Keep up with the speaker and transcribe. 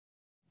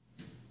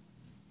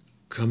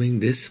Coming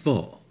this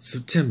fall,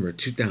 September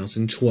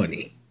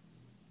 2020.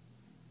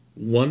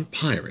 One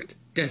pirate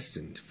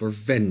destined for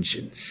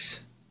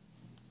vengeance.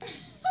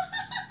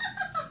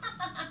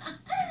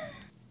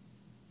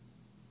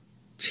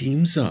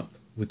 Teams up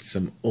with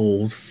some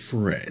old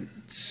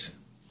friends.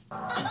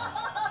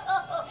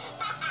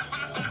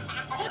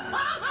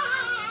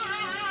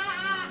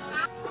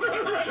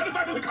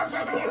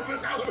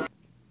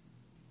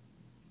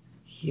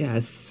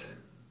 Yes.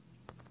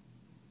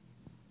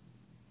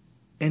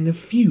 And a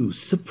few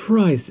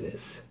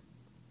surprises.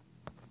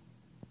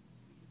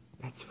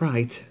 That's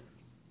right.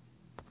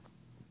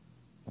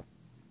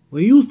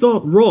 Well, you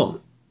thought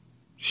wrong.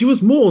 She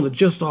was more than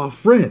just our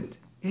friend,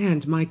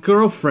 and my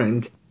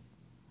girlfriend.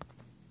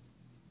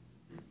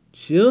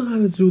 Chill,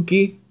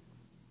 Hanazuki.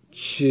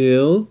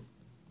 Chill.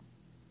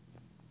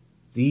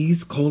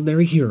 These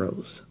culinary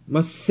heroes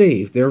must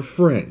save their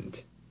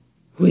friend.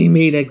 We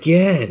meet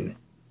again,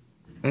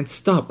 and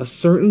stop a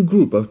certain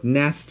group of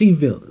nasty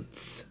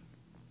villains.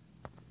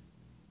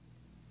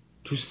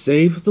 To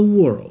save the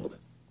world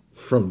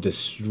from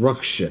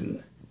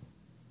destruction.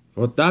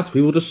 For that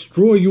we will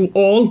destroy you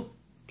all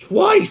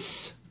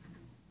twice!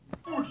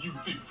 What do you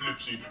think,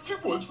 Flipsy? Few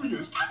words for you.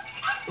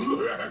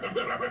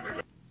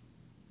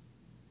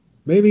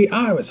 Maybe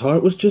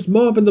Irisheart was just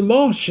Marvin the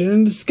Martian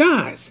in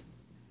disguise.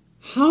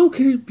 How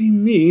can it be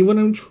me when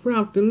I'm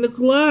trapped in the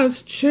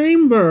glass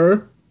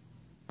chamber?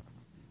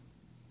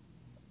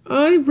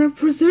 I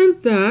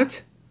represent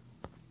that.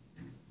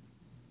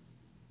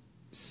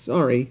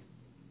 Sorry.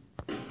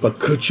 But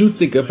could you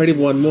think of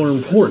anyone more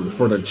important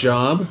for the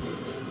job?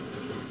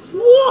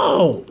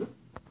 Whoa!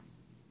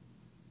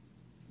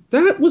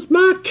 That was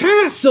my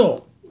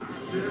castle!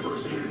 Never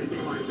seen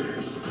anything like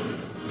this.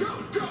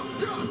 Go, go,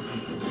 go!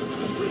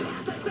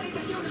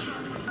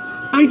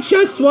 I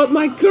just want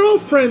my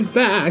girlfriend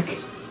back!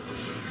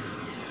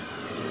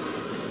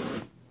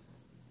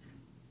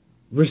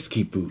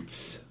 Risky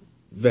Boots,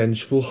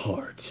 Vengeful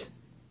Heart.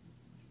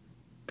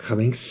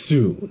 Coming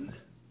soon.